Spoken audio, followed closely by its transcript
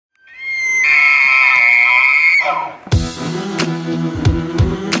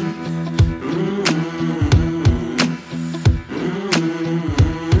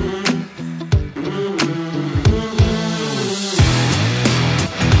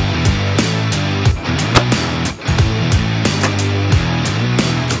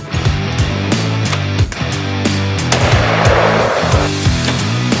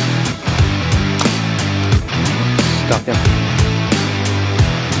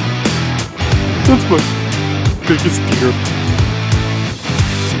That's my biggest deer.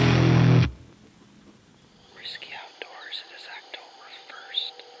 Risky Outdoors. It is October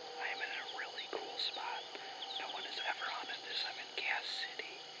 1st. I am in a really cool spot. No one has ever hunted this. I'm in Gas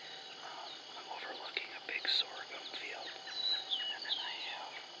City. I'm overlooking a big sorghum field. And then I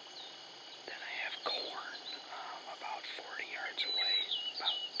have corn about 40 yards away,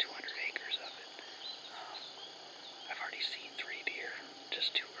 about 200 acres of it. I've already seen 3 deer,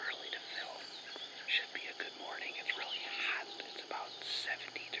 just too early to film. Should be a good morning. It's really hot. It's about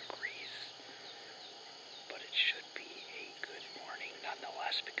 70 degrees. But it should be a good morning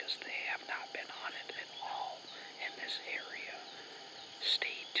nonetheless because they have not been hunted at all in this area.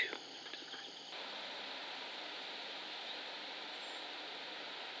 Stay tuned.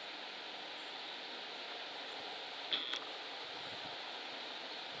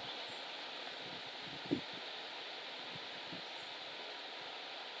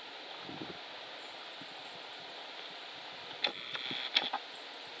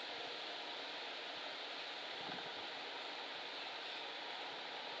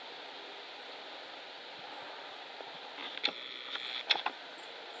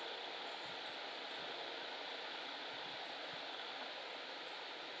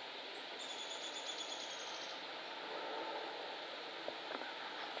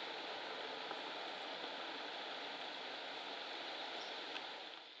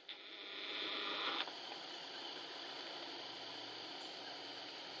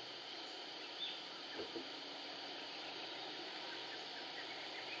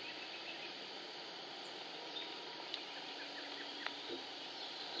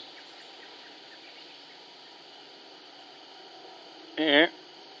 Yeah.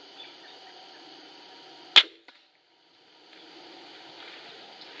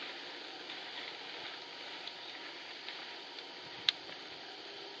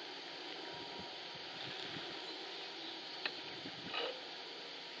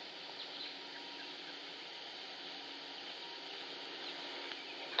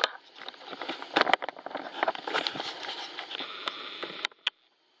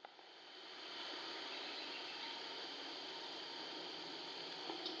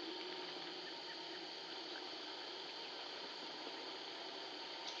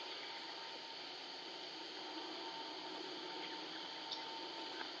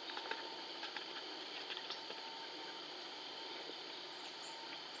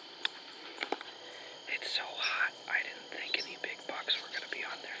 It's so hot, I didn't think any big bucks were going to be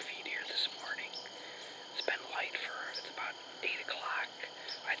on their feet here this morning. It's been light it's about 8 o'clock.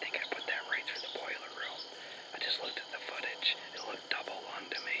 I think I put that right through the boiler room. I just looked at the footage. It looked double lung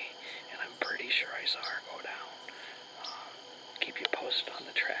to me, and I'm pretty sure I saw her go down. Keep you posted on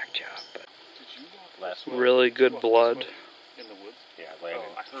the track job. But Really good blood. In the woods? Yeah, Landon.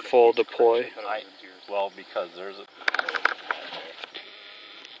 Full deploy. Well, because there's a...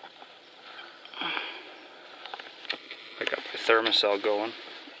 I got my thermocell going.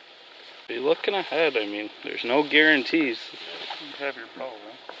 Be looking ahead, I mean, there's no guarantees. You have your bow,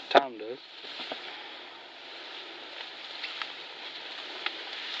 right? Tom does.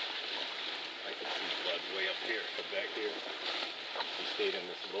 I can see blood way up here, but back here, he stayed in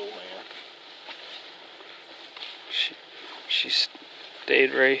this low land. She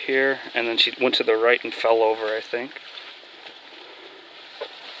stayed right here, and then she went to the right and fell over, I think.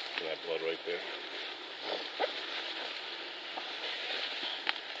 See that blood right there?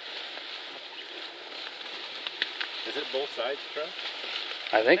 Is it both sides, Trev?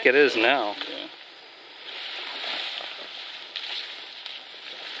 I think it is now. Yeah.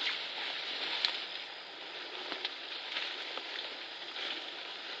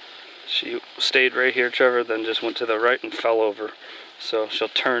 She stayed right here, Trevor, then just went to the right and fell over. So she'll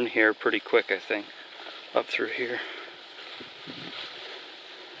turn here pretty quick, I think, up through here.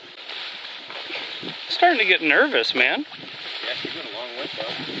 Starting to get nervous, man. Yeah, she's been a long way,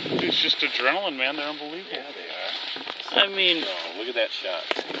 though. It's just adrenaline, man. They're unbelievable. Yeah, they are. I mean, Oh, look at that shot.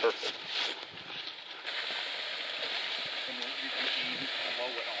 Perfect. And you can aim low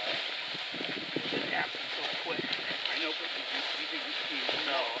at all. It happens so quick. I know, but you think you aim?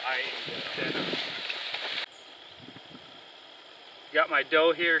 No, I aimed dead on. got my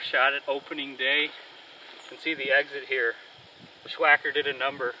doe here, shot it opening day. You can see the exit here. The Schwacker did a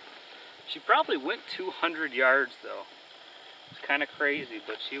number. She probably went 200 yards though. It's kind of crazy,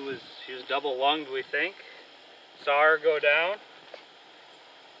 but she was double lunged, we think. Saw her go down.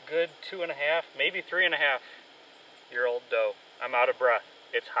 Good 2.5, maybe 3.5-year-old doe. I'm out of breath.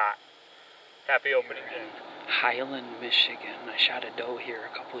 It's hot. Happy opening day. Highland, Michigan. I shot a doe here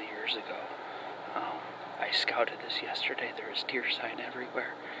a couple of years ago. I scouted this yesterday. There was deer sign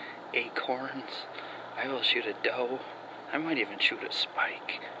everywhere. acorns. I will shoot a doe. I might even shoot a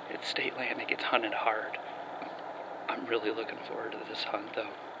spike. It's state land, it gets hunted hard. I'm really looking forward to this hunt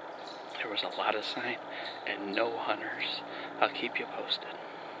though. There was a lot of sign and no hunters. I'll keep you posted.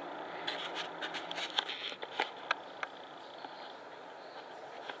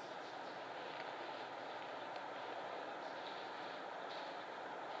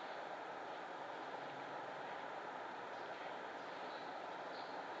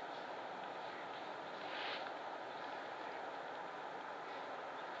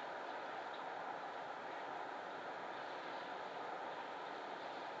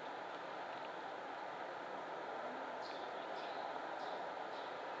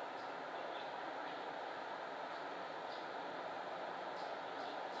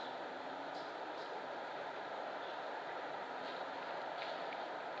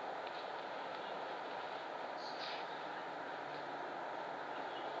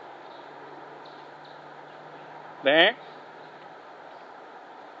 There.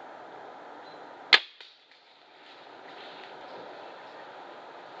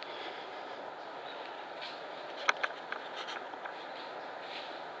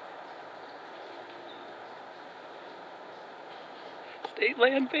 State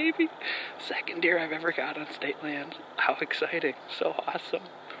land, baby. Second deer I've ever got on state land. How exciting. So awesome.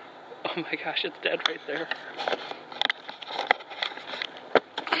 Oh my gosh, it's dead right there.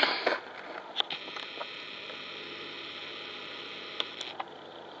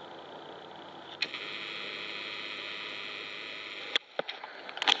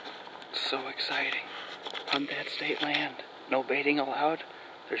 So exciting. Hunt that state land. No baiting allowed.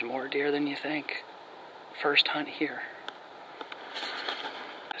 There's more deer than you think. First hunt here.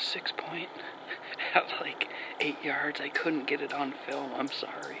 A 6 point at like 8 yards. I couldn't get it on film. I'm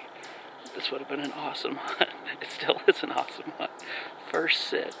sorry. This would have been an awesome hunt. It still is an awesome hunt. First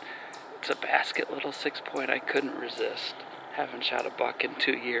sit. It's a basket little 6 point. I couldn't resist. Haven't shot a buck in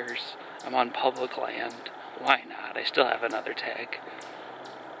 2 years. I'm on public land. Why not? I still have another tag.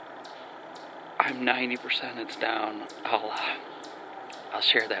 I'm 90% it's down. I'll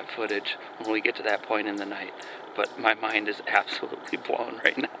share that footage when we get to that point in the night. But my mind is absolutely blown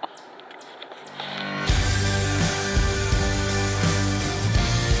right now.